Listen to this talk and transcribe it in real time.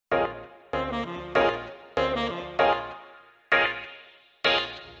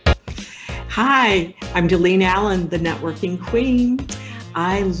Hi, I'm Delene Allen, the networking queen.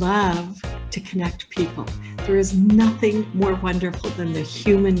 I love to connect people. There is nothing more wonderful than the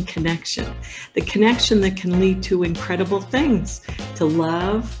human connection, the connection that can lead to incredible things, to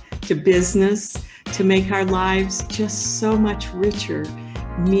love, to business, to make our lives just so much richer,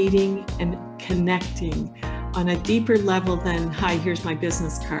 meeting and connecting on a deeper level than, hi, here's my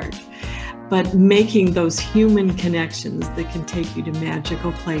business card. But making those human connections that can take you to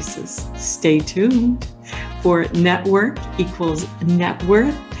magical places. Stay tuned for Network Equals Net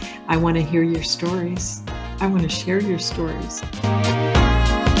Worth. I want to hear your stories. I want to share your stories.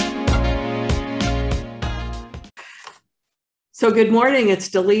 So good morning, it's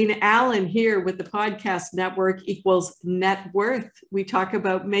Delene Allen here with the podcast Network Equals Net Worth. We talk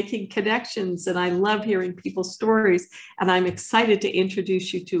about making connections, and I love hearing people's stories. And I'm excited to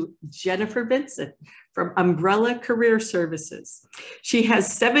introduce you to Jennifer Vincent from Umbrella Career Services. She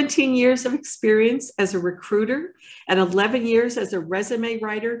has 17 years of experience as a recruiter and 11 years as a resume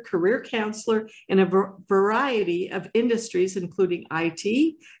writer, career counselor in a variety of industries, including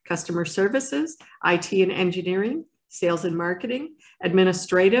IT, customer services, IT and engineering, sales and marketing,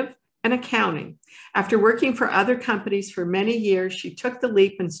 administrative, and accounting. After working for other companies for many years, she took the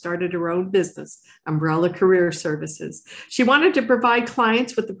leap and started her own business, Umbrella Career Services. She wanted to provide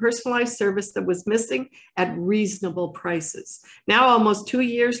clients with the personalized service that was missing at reasonable prices. Now, almost 2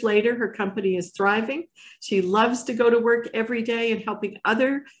 years later, her company is thriving. She loves to go to work every day and helping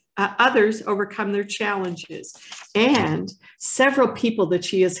others overcome their challenges. And several people that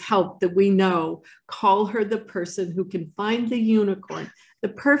she has helped that we know call her the person who can find the unicorn, the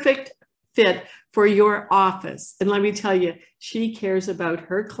perfect fit for your office. And let me tell you, she cares about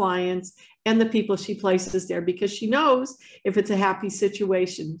her clients and the people she places there because she knows if it's a happy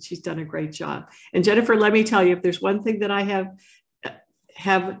situation, she's done a great job. And Jennifer, let me tell you, if there's one thing that I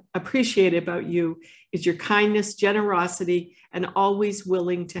have appreciated about you is your kindness, generosity, and always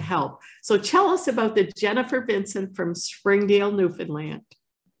willing to help. So tell us about the Jennifer Vincent from Springdale, Newfoundland.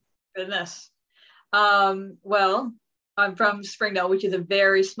 Goodness. Well, I'm from Springdale, which is a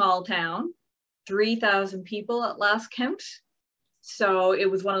very small town, 3,000 people at last count. So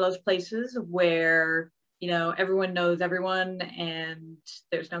it was one of those places where, everyone knows everyone and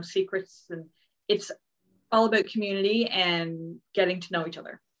there's no secrets, and it's all about community and getting to know each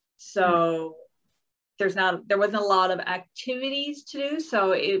other. So there wasn't a lot of activities to do. So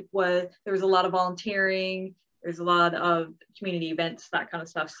there was a lot of volunteering. There's a lot of community events, that kind of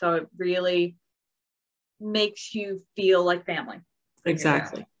stuff. So it really makes you feel like family.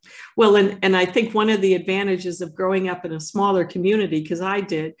 Exactly. Well, and I think one of the advantages of growing up in a smaller community, because I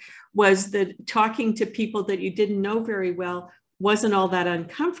did, was that talking to people that you didn't know very well wasn't all that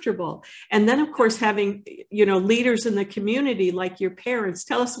uncomfortable. And then, of course, having, leaders in the community like your parents.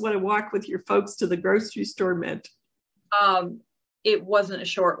 Tell us what a walk with your folks to the grocery store meant. It wasn't a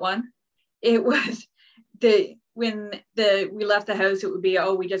short one. It was when we left the house, it would be,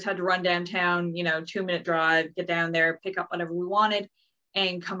 we just had to run downtown, 2-minute drive, get down there, pick up whatever we wanted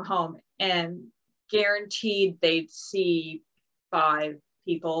and come home. And guaranteed they'd see 5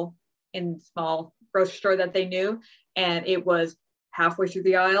 people in small grocery store that they knew. And it was halfway through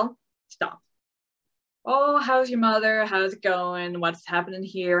the aisle, stop. Oh, how's your mother? How's it going? What's happening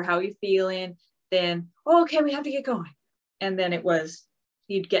here? How are you feeling? Then, okay, we have to get going. And then it was,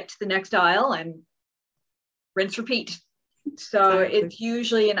 you'd get to the next aisle and rinse, repeat. So exactly. It's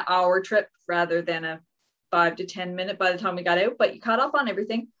usually an hour trip rather than a 5 to 10 minute by the time we got out, but you caught up on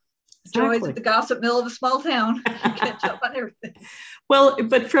everything. Exactly. Joys of the gossip mill of a small town. You catch up on everything. Well,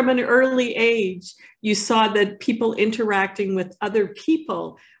 but from an early age, you saw that people interacting with other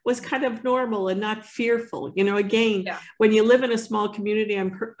people was kind of normal and not fearful. When you live in a small community,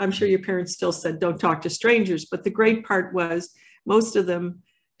 I'm sure your parents still said, don't talk to strangers. But the great part was most of them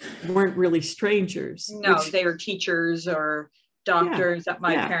weren't really strangers. No, they were teachers or doctors that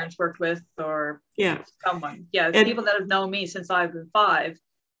my parents worked with or someone. Yeah, people that have known me since I've been 5.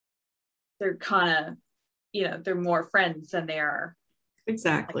 They're kind of, they're more friends than they are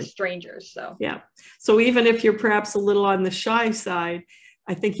exactly like strangers. So even if you're perhaps a little on the shy side,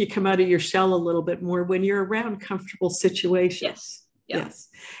 I think you come out of your shell a little bit more when you're around comfortable situations. Yes.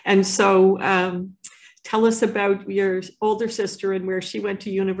 And so tell us about your older sister and where she went to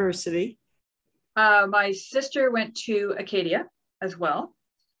university. My sister went to Acadia as well.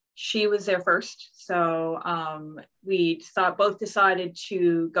 She was there first. So we both decided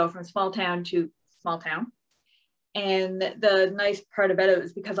to go from small town to small town. And the nice part about it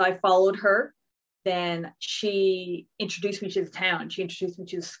was because I followed her, then she introduced me to the town. She introduced me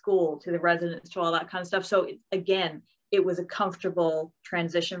to the school, to the residents, to all that kind of stuff. So again, it was a comfortable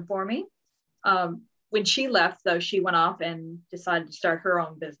transition for me. When she left, though, she went off and decided to start her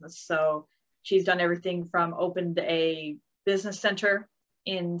own business. So she's done everything from opened a business center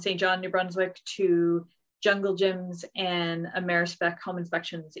in St. John, New Brunswick, to jungle gyms and Amerispec home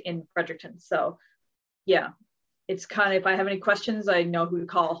inspections in Fredericton. So yeah, it's kind of, if I have any questions, I know who to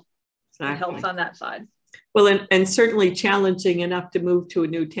call. Exactly. It helps on that side. Well, and certainly challenging enough to move to a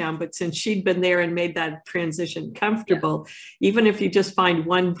new town, but since she'd been there and made that transition comfortable, even if you just find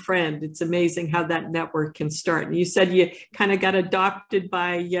one friend, it's amazing how that network can start. And you said you kind of got adopted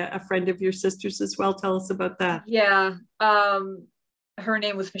by a friend of your sister's as well. Tell us about that. Yeah, her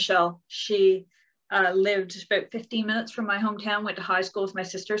name was Michelle. She lived about 15 minutes from my hometown, went to high school with my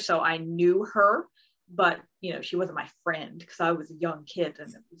sister, so I knew her, but she wasn't my friend because I was a young kid,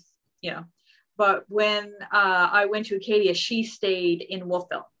 and it was, But when I went to Acadia, she stayed in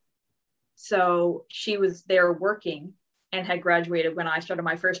Wolfville. So she was there working and had graduated when I started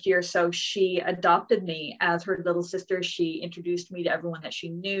my first year. So she adopted me as her little sister. She introduced me to everyone that she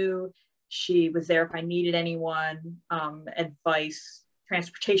knew. She was there if I needed anyone, advice,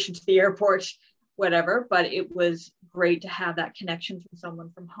 transportation to the airport, whatever. But it was great to have that connection from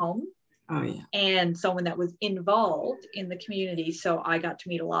someone from home. Oh, yeah. And someone that was involved in the community. So I got to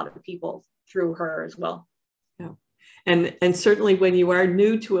meet a lot of people through her as well. Yeah. And certainly when you are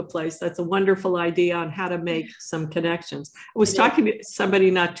new to a place, that's a wonderful idea on how to make some connections. I was talking to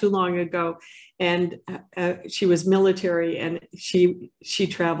somebody not too long ago, and she was military, and she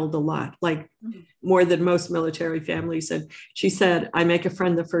traveled a lot, like more than most military families. And she said, I make a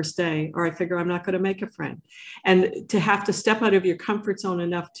friend the first day, or I figure I'm not going to make a friend. And to have to step out of your comfort zone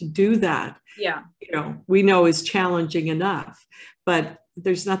enough to do that, we know is challenging enough, but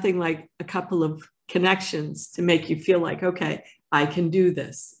there's nothing like a couple of connections to make you feel like, okay, I can do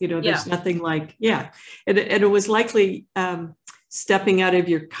this. There's nothing like, and it was likely stepping out of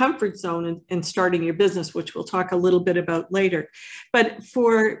your comfort zone and starting your business, which we'll talk a little bit about later. But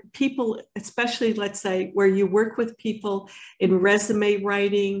for people, especially, let's say, where you work with people in resume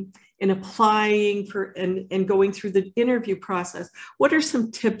writing, in applying for and going through the interview process, what are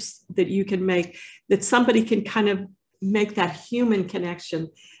some tips that you can make that somebody can kind of make that human connection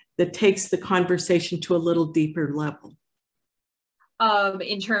that takes the conversation to a little deeper level?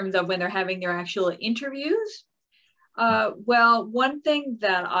 In terms of when they're having their actual interviews? Well, one thing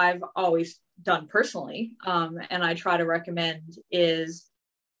that I've always done personally, and I try to recommend, is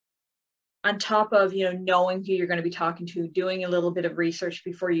on top of, knowing who you're going to be talking to, doing a little bit of research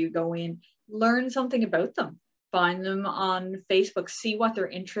before you go in, learn something about them, find them on Facebook, see what their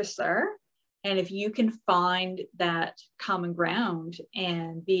interests are. And if you can find that common ground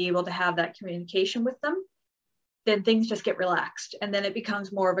and be able to have that communication with them, then things just get relaxed. And then it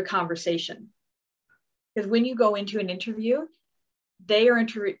becomes more of a conversation. Because when you go into an interview, they are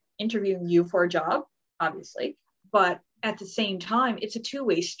interviewing you for a job, obviously, but at the same time, it's a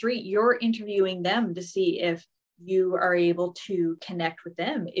two-way street. You're interviewing them to see if you are able to connect with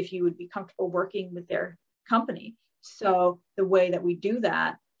them, if you would be comfortable working with their company. So the way that we do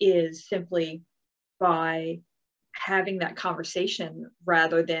that is simply by having that conversation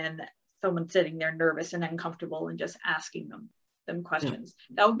rather than someone sitting there nervous and uncomfortable and just asking them questions.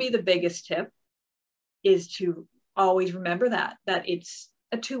 Yeah. That would be the biggest tip, is to always remember that it's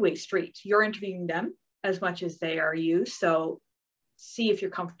a two-way street. You're interviewing them as much as they are you. So see if you're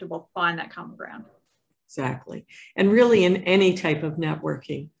comfortable, find that common ground. Exactly. And really in any type of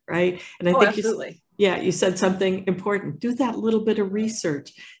networking, right? And I think absolutely. You said something important. Do that little bit of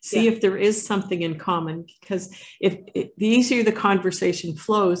research. See if there is something in common, because the easier the conversation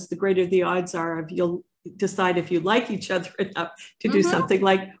flows, the greater the odds are of you'll decide if you like each other enough to do something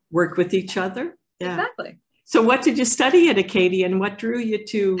like work with each other. Yeah. Exactly. So what did you study at Acadia, and what drew you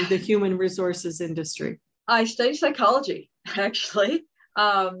to the human resources industry? I studied psychology, actually.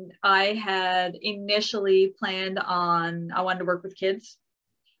 I had initially planned on, I wanted to work with kids.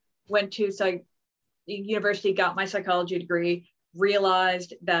 Went to university, got my psychology degree,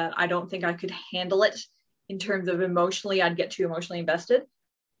 realized that I don't think I could handle it in terms of emotionally, I'd get too emotionally invested.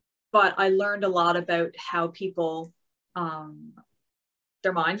 But I learned a lot about how people,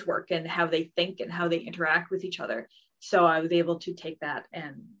 their minds work and how they think and how they interact with each other. So I was able to take that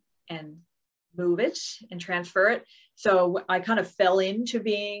and move it and transfer it. So I kind of fell into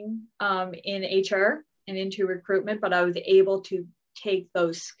being in HR and into recruitment, but I was able to take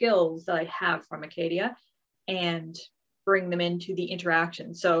those skills that I have from Acadia and bring them into the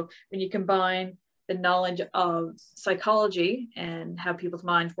interaction. So when you combine the knowledge of psychology and how people's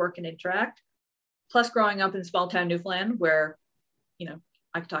minds work and interact, plus growing up in small town Newfoundland, where,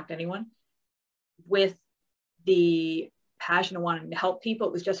 I could talk to anyone, with the passion of wanting to help people.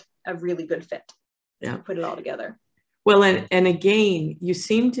 It was just a really good fit. Yeah. To put it all together. Well, and again, you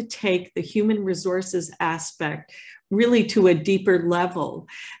seem to take the human resources aspect really to a deeper level,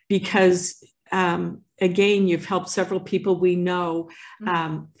 because again, you've helped several people we know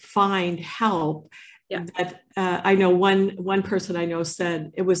find help. Yeah. That I know one person I know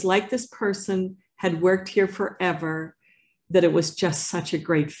said it was like this person had worked here forever, that it was just such a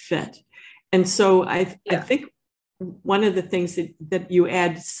great fit. And so I think one of the things that you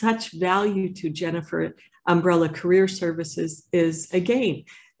add such value to, Jennifer, Umbrella Career Services, is again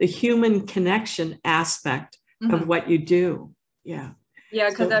the human connection aspect of what you do. Yeah.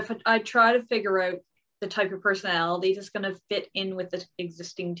 Yeah, because I try to figure out the type of personality that's going to fit in with the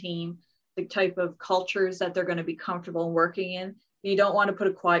existing team, the type of cultures that they're going to be comfortable working in. You don't want to put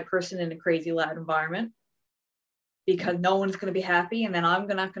a quiet person in a crazy loud environment, because no one's going to be happy, and then I'm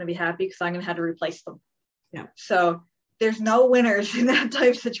not going to be happy because I'm going to have to replace them. Yeah. So there's no winners in that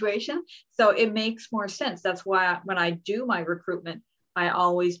type of situation. So it makes more sense. That's why when I do my recruitment, I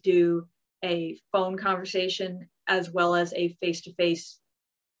always do a phone conversation as well as a face-to-face,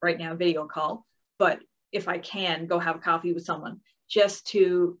 right now video call. But if I can, go have a coffee with someone just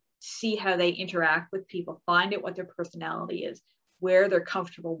to see how they interact with people, find out what their personality is, where they're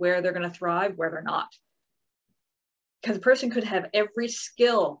comfortable, where they're going to thrive, where they're not. Because a person could have every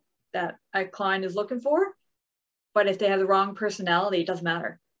skill that a client is looking for, but if they have the wrong personality, it doesn't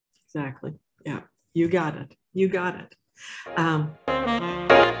matter. Exactly. Yeah, you got it. You got it.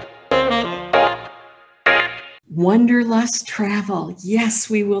 Wanderlust Travel. Yes,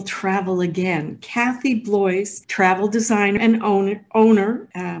 we will travel again. Kathy Blois, travel designer and owner,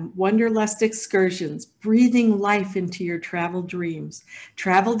 Wanderlust Excursions, breathing life into your travel dreams.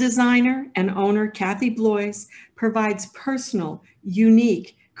 Travel designer and owner Kathy Blois provides personal,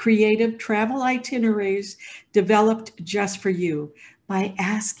 unique, creative travel itineraries developed just for you. By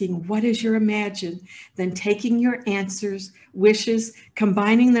asking, what is your imagine, then taking your answers, wishes,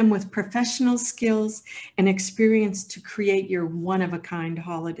 combining them with professional skills and experience to create your one-of-a-kind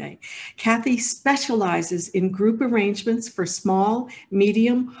holiday. Kathy specializes in group arrangements for small,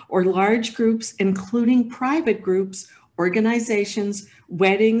 medium, or large groups, including private groups, organizations,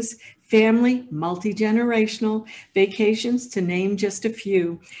 weddings, family, multi-generational, vacations, to name just a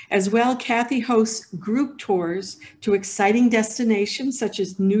few. As well, Kathy hosts group tours to exciting destinations such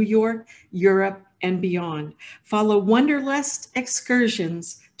as New York, Europe, and beyond. Follow Wanderlust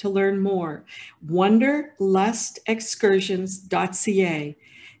Excursions to learn more. Wanderlustexcursions.ca.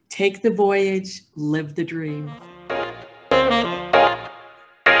 Take the voyage, live the dream.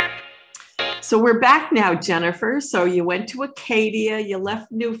 So we're back now, Jennifer. So you went to Acadia, you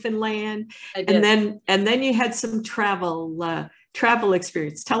left Newfoundland, I did. and then you had some travel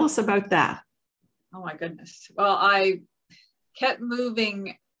experience. Tell us about that. Oh my goodness. Well, I kept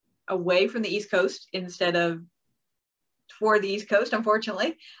moving away from the East Coast instead of toward the East Coast,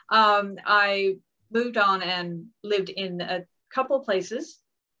 unfortunately. I moved on and lived in a couple places,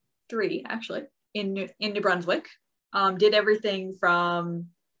 3 actually, in New Brunswick. Did everything from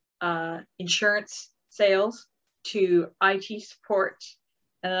insurance sales to IT support.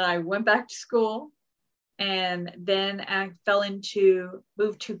 And then I went back to school, and then I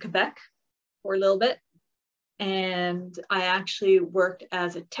moved to Quebec for a little bit. And I actually worked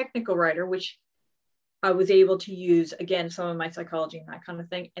as a technical writer, which I was able to use, again, some of my psychology and that kind of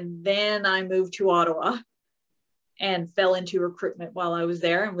thing. And then I moved to Ottawa and fell into recruitment while I was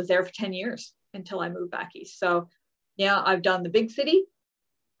there, and was there for 10 years until I moved back east. So yeah, I've done the big city,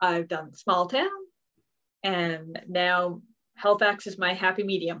 I've done the small town, and now Halifax is my happy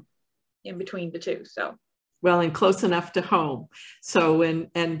medium in between the two. So, well, and close enough to home. So,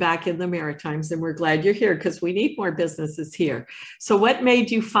 and back in the Maritimes, and we're glad you're here because we need more businesses here. So what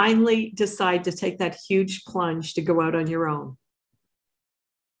made you finally decide to take that huge plunge to go out on your own?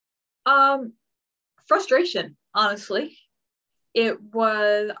 Frustration, honestly.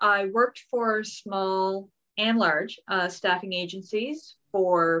 I worked for small and large staffing agencies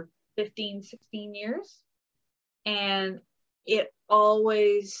for 15, 16 years. And it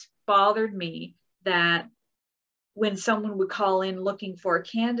always bothered me that when someone would call in looking for a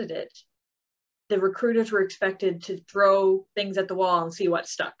candidate, the recruiters were expected to throw things at the wall and see what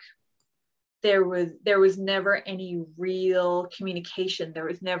stuck. There was never any real communication. There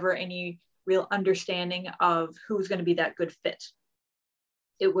was never any real understanding of who's going to be that good fit.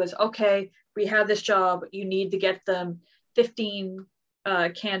 It was, okay, we have this job, you need to get them 15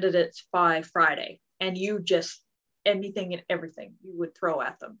 candidates by Friday, and you just, anything and everything you would throw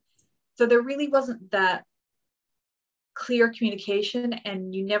at them. So there really wasn't that clear communication,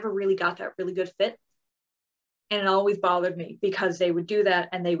 and you never really got that really good fit. And it always bothered me because they would do that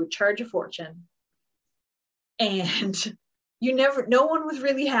and they would charge a fortune. And no one was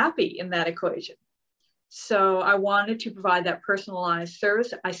really happy in that equation. So I wanted to provide that personalized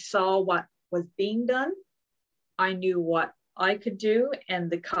service. I saw what was being done. I knew what I could do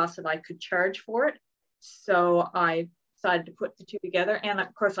and the cost that I could charge for it. So I decided to put the two together. And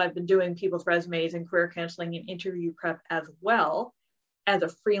of course, I've been doing people's resumes and career counseling and interview prep as well as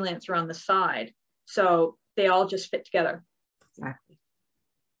a freelancer on the side. So they all just fit together. Exactly.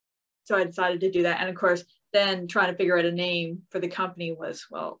 So I decided to do that. And of course, then trying to figure out a name for the company was,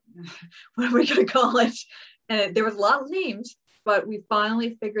 well, what are we going to call it? And there was a lot of names, but we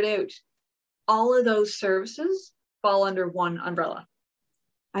finally figured out all of those services fall under one umbrella.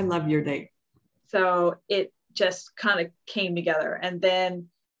 I love your name. So it just kind of came together. And then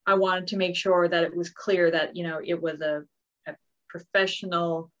I wanted to make sure that it was clear that, it was a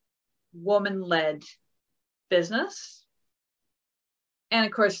professional, woman-led business. And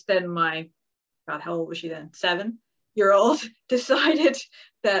of course, then God, how old was she then? 7-year-old decided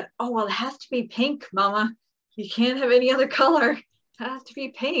that, oh, well, it has to be pink, Mama. You can't have any other color. It has to be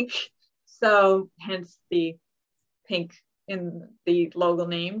pink. So hence the pink in the logo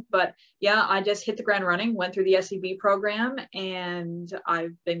name. But yeah, I just hit the ground running, went through the SEB program, and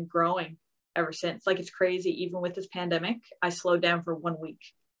I've been growing ever since. Like, it's crazy. Even with this pandemic, I slowed down for 1 week,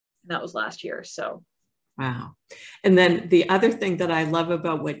 and that was last year. So wow. And then the other thing that I love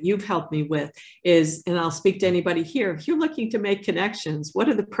about what you've helped me with is, and I'll speak to anybody here, if you're looking to make connections, what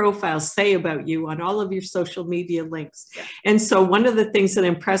do the profiles say about you on all of your social media links? Yeah. And so one of the things that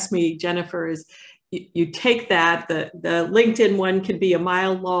impressed me, Jennifer, is you take that, the LinkedIn one could be a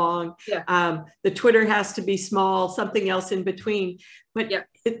mile long. Yeah. The Twitter has to be small, something else in between. But yeah,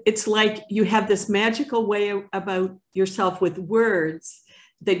 it's like you have this magical way about yourself with words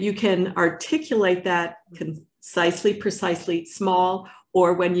that you can articulate that concisely, precisely, small,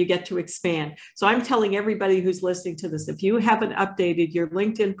 or when you get to expand. So I'm telling everybody who's listening to this, if you haven't updated your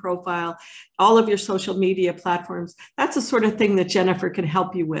LinkedIn profile, all of your social media platforms, that's the sort of thing that Jennifer can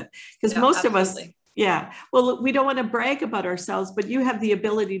help you with. Because most of us, yeah, well, we don't want to brag about ourselves, but you have the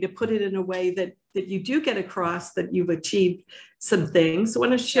ability to put it in a way that you do get across that you've achieved some things. So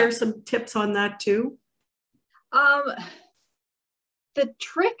want to share some tips on that too? The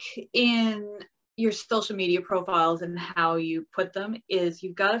trick in your social media profiles and how you put them is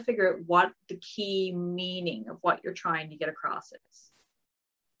you've got to figure out what the key meaning of what you're trying to get across is.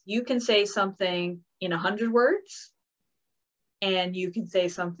 You can say something in 100 words, and you can say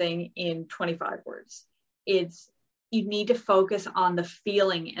something in 25 words. You need to focus on the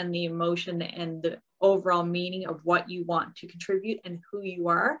feeling and the emotion and the overall meaning of what you want to contribute and who you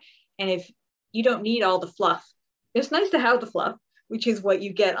are. And if you don't need all the fluff, it's nice to have the fluff, which is what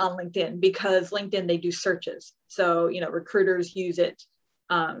you get on LinkedIn, because LinkedIn, they do searches. So, recruiters use it.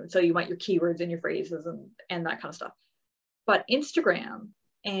 So you want your keywords and your phrases and that kind of stuff. But Instagram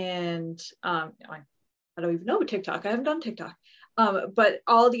and I don't even know TikTok. I haven't done TikTok. But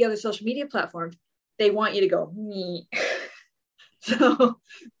all the other social media platforms, they want you to go, me. So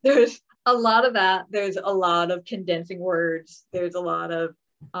there's a lot of that. There's a lot of condensing words. There's a lot of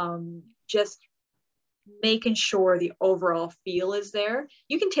just making sure the overall feel is there.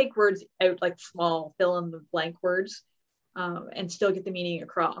 You can take words out like small, fill in the blank words, and still get the meaning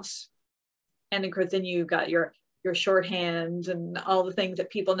across. And of course, then you've got your shorthand and all the things that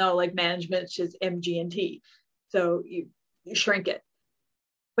people know, like management, which is MG&T. So you shrink it,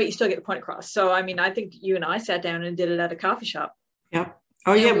 but you still get the point across. So, I mean, I think you and I sat down and did it at a coffee shop. Yep.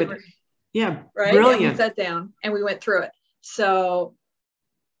 Oh, yeah. Right. Brilliant. And we sat down and we went through it. So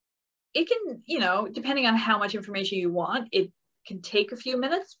it can, depending on how much information you want, it can take a few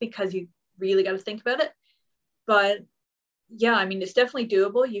minutes because you really got to think about it. But yeah, I mean, it's definitely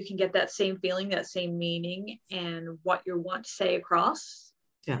doable. You can get that same feeling, that same meaning, and what you want to say across,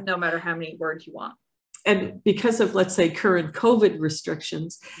 no matter how many words you want. And because of, let's say, current COVID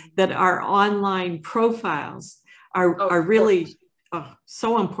restrictions, that our online profiles are really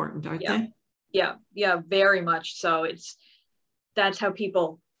so important, aren't they? Yeah, very much so. That's how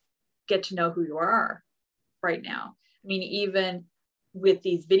people get to know who you are right now. I mean, even with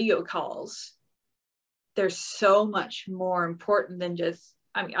these video calls, they're so much more important than just,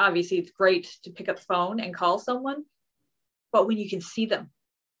 I mean, obviously it's great to pick up the phone and call someone, but when you can see them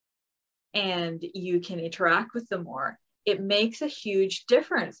and you can interact with them more, it makes a huge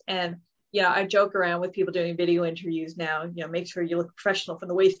difference. And I joke around with people doing video interviews now, make sure you look professional from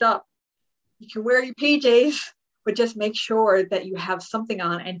the waist up. You can wear your PJs, but just make sure that you have something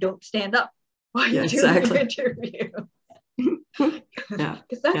on and don't stand up while you do the interview. Yeah.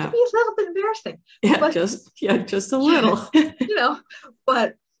 Because that could be a little bit embarrassing. Yeah, but, just a little.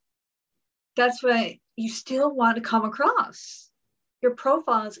 But that's why you still want to come across. Your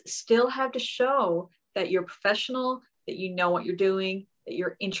profiles still have to show that you're professional, that you know what you're doing, that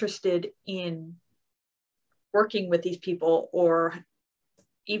you're interested in working with these people, or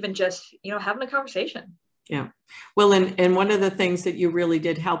even just, having a conversation. Yeah. Well, and one of the things that you really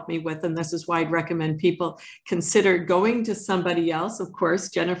did help me with, and this is why I'd recommend people consider going to somebody else, of course,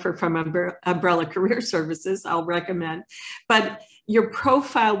 Jennifer from Umbrella Career Services, I'll recommend. But your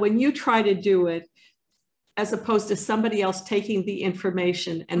profile, when you try to do it, as opposed to somebody else taking the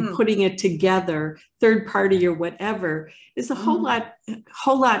information and putting it together, third party or whatever, is a whole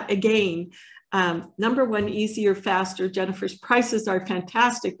lot again. Number one, easier, faster. Jennifer's prices are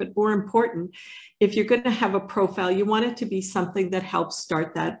fantastic, but more important, if you're going to have a profile, you want it to be something that helps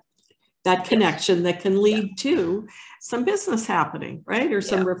start that connection that can lead to some business happening, right? Or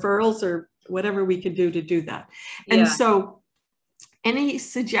some referrals or whatever we can do to do that. And so any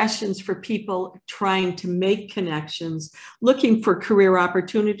suggestions for people trying to make connections, looking for career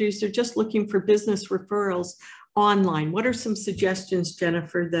opportunities, or just looking for business referrals online? What are some suggestions,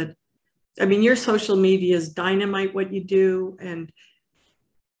 Jennifer, your social media is dynamite what you do. And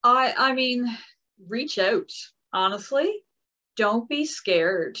I mean, reach out, honestly. Don't be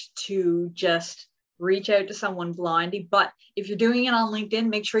scared to just reach out to someone blindly. But if you're doing it on LinkedIn,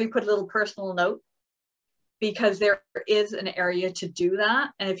 make sure you put a little personal note, because there is an area to do that.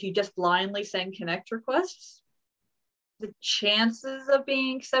 And if you just blindly send connect requests, the chances of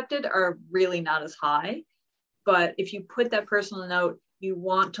being accepted are really not as high. But if you put that personal note, you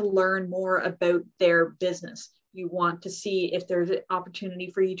want to learn more about their business. You want to see if there's an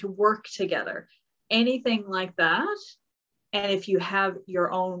opportunity for you to work together, anything like that. And if you have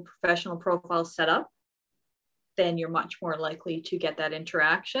your own professional profile set up, then you're much more likely to get that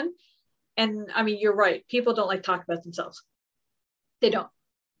interaction. And you're right. People don't like to talk about themselves. They don't.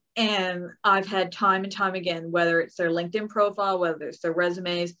 And I've had time and time again, whether it's their LinkedIn profile, whether it's their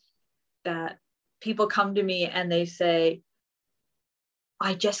resumes, that people come to me and they say,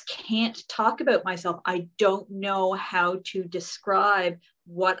 I just can't talk about myself. I don't know how to describe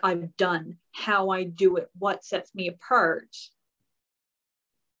what I've done, how I do it, what sets me apart.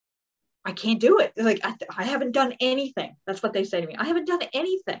 I can't do it. They're like, I haven't done anything. That's what they say to me. I haven't done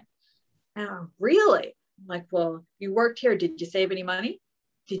anything. Really? I'm like, well, you worked here. Did you save any money?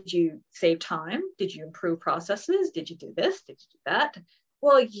 Did you save time? Did you improve processes? Did you do this? Did you do that?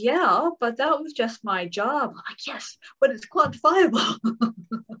 Well, yeah, but that was just my job. I'm like, yes, but it's quantifiable.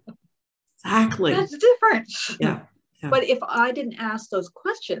 Exactly. That's different. Yeah. But if I didn't ask those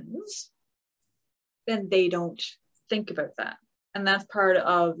questions, then they don't think about that. And that's part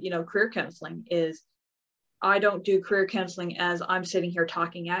of, career counseling is I don't do career counseling as I'm sitting here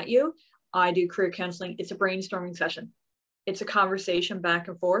talking at you. I do career counseling. It's a brainstorming session. It's a conversation back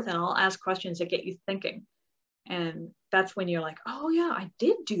and forth, and I'll ask questions that get you thinking. And that's when you're like, oh yeah, I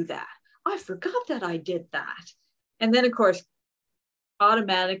did do that. I forgot that I did that. And then of course,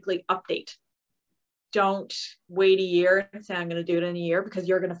 automatically update. Don't wait a year and say, I'm going to do it in a year, because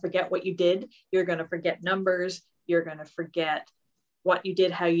you're going to forget what you did. You're going to forget numbers. You're going to forget what you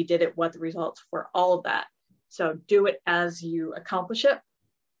did, how you did it, what the results were, all of that. So do it as you accomplish it,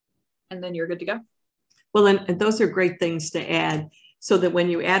 and then you're good to go. Well, and those are great things to add, so that when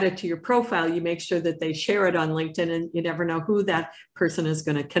you add it to your profile, you make sure that they share it on LinkedIn, and you never know who that person is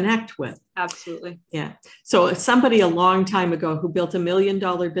going to connect with. Absolutely. Yeah. So somebody a long time ago who built $1 million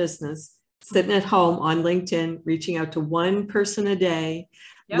business, sitting at home on LinkedIn, reaching out to one person a day,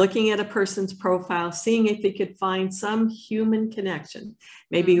 looking at a person's profile, seeing if he could find some human connection.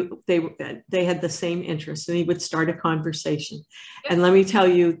 Maybe they had the same interest, and he would start a conversation. And let me tell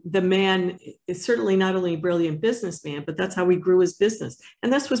you, the man is certainly not only a brilliant businessman, but that's how he grew his business.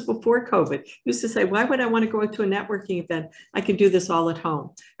 And this was before COVID. He used to say, why would I want to go to a networking event? I can do this all at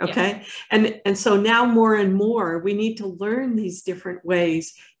home. Okay. And so now more and more, we need to learn these different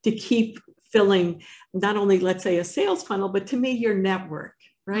ways to keep filling not only, let's say, a sales funnel, but to me, your network.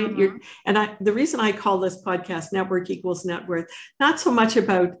 Right. The reason I call this podcast Network Equals Net Worth, not so much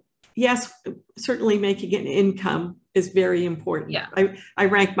about, yes, certainly making an income is very important. Yeah. I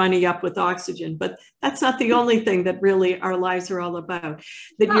rank money up with oxygen, but that's not the only thing that really our lives are all about.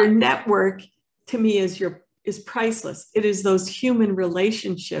 That your network, to me, is priceless. It is those human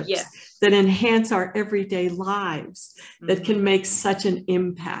relationships that enhance our everyday lives, that can make such an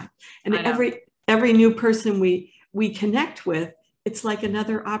impact. And every new person we connect with, it's like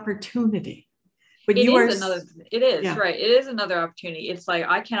another opportunity, But it you are, it is right. It is another opportunity. It's like,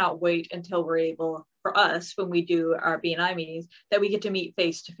 I cannot wait until we're able, for us, when we do our BNI meetings, that we get to meet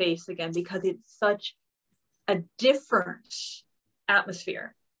face to face again, because it's such a different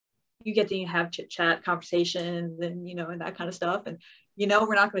atmosphere. You get to have chit chat conversations and, and that kind of stuff. And, we're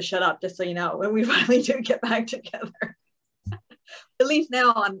not going to shut up, just so you know, when we finally do get back together. At least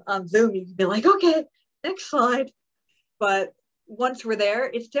now on Zoom, you can be like, okay, next slide. But once we're there,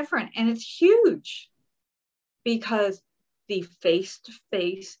 it's different, and it's huge, because the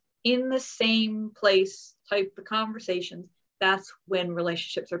face-to-face in the same place type of conversations, that's when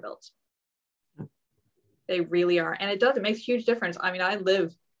relationships are built. They really are. And it makes a huge difference. I mean, I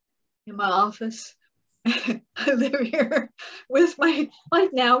live in my office. I live here with my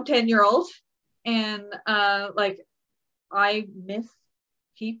now 10-year-old, and I miss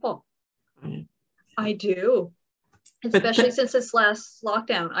people. I do. Especially since this last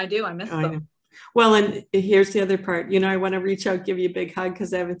lockdown. I miss them. Well, and here's the other part. I want to reach out, give you a big hug,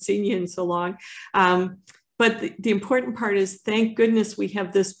 because I haven't seen you in so long. But the important part is, thank goodness we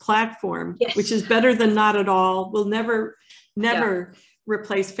have this platform, yes, which is better than not at all. We'll never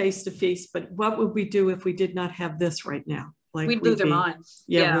replace face-to-face. But what would we do if we did not have this right now? We'd lose our minds.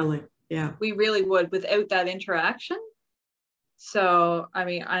 Yeah, really. Yeah. We really would, without that interaction. So, I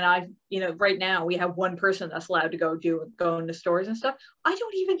mean, and right now we have one person that's allowed to go into stores and stuff. I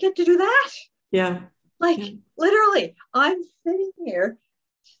don't even get to do that. Yeah. Literally, I'm sitting here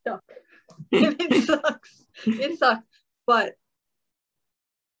stuck. And it sucks. It sucks. But,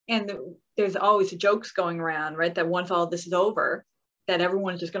 and there's always jokes going around, right? That once all this is over, that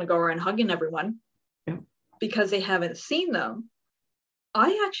everyone's just going to go around hugging everyone, because they haven't seen them.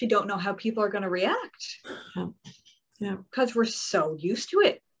 I actually don't know how people are going to react. Yeah, because we're so used to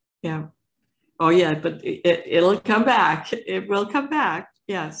it. Yeah. Oh yeah, but it'll come back. It will come back.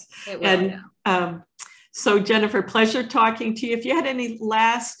 Yes. It will, and so Jennifer, pleasure talking to you. If you had any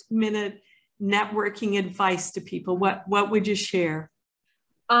last minute networking advice to people, what would you share?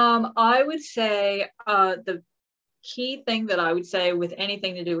 I would say the key thing that I would say with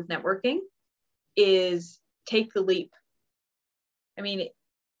anything to do with networking is take the leap. I mean,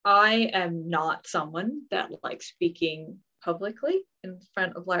 I am not someone that likes speaking publicly in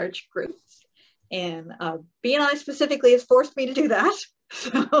front of large groups, and BNI specifically has forced me to do that.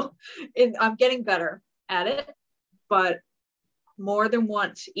 So I'm getting better at it, but more than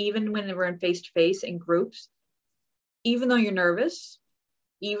once, even when we're in face-to-face in groups, even though you're nervous,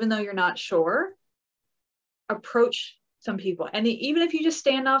 even though you're not sure, approach some people. And even if you just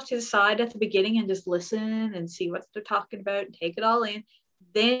stand off to the side at the beginning and just listen and see what they're talking about and take it all in,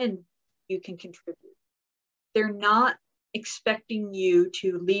 then you can contribute. They're not expecting you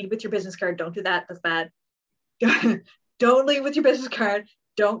to lead with your business card. Don't do that. That's bad. Don't lead with your business card.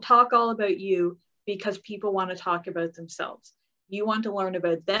 Don't talk all about you, because people want to talk about themselves. You want to learn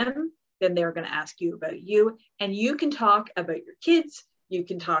about them, then they're going to ask you about you. And you can talk about your kids. You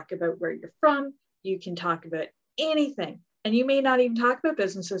can talk about where you're from. You can talk about anything. And you may not even talk about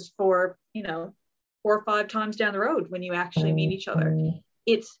businesses for, 4 or 5 times down the road when you actually meet each other.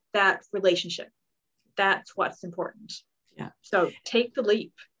 It's that relationship. That's what's important. Yeah. So take the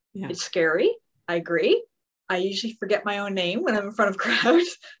leap. Yeah. It's scary. I agree. I usually forget my own name when I'm in front of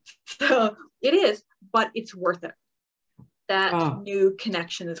crowds. So it is, but it's worth it. That new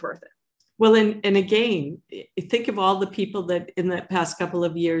connection is worth it. Well, and again, think of all the people that in the past couple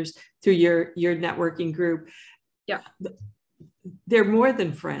of years through your networking group. Yeah. They're more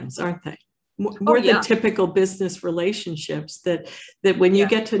than friends, aren't they? More than typical business relationships, that when you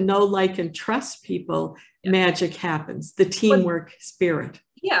get to know, like, and trust people, magic happens, the teamwork spirit.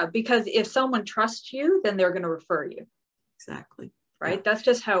 Yeah, because if someone trusts you, then they're going to refer you. Exactly. Right? Yeah. That's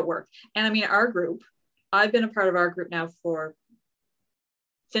just how it works. And I mean, our group, I've been a part of our group now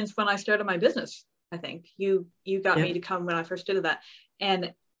since when I started my business. I think you got me to come when I first did that.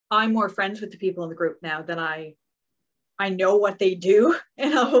 And I'm more friends with the people in the group now than I know what they do,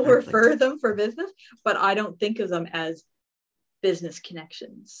 and I will refer them for business, but I don't think of them as business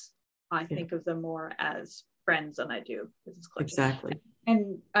connections. I think of them more as friends than I do business connections. Exactly.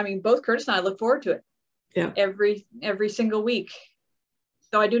 And I mean, both Curtis and I look forward to it. Yeah. Every single week.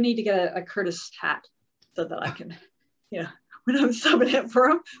 So I do need to get a Curtis hat so that I can, when I'm subbing it for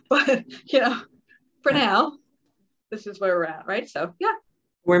him. But, for now, this is where we're at, right? So, yeah.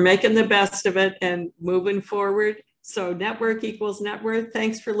 We're making the best of it and moving forward. So network equals net worth.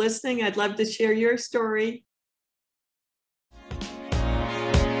 Thanks for listening. I'd love to share your story.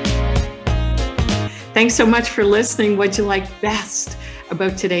 Thanks so much for listening. What'd you like best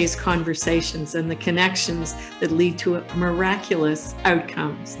about today's conversations and the connections that lead to miraculous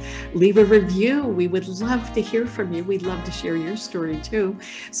outcomes. Leave a review. We would love to hear from you. We'd love to share your story too.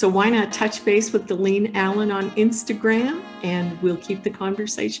 So why not touch base with Delene Allen on Instagram, and we'll keep the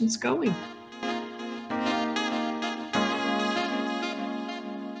conversations going.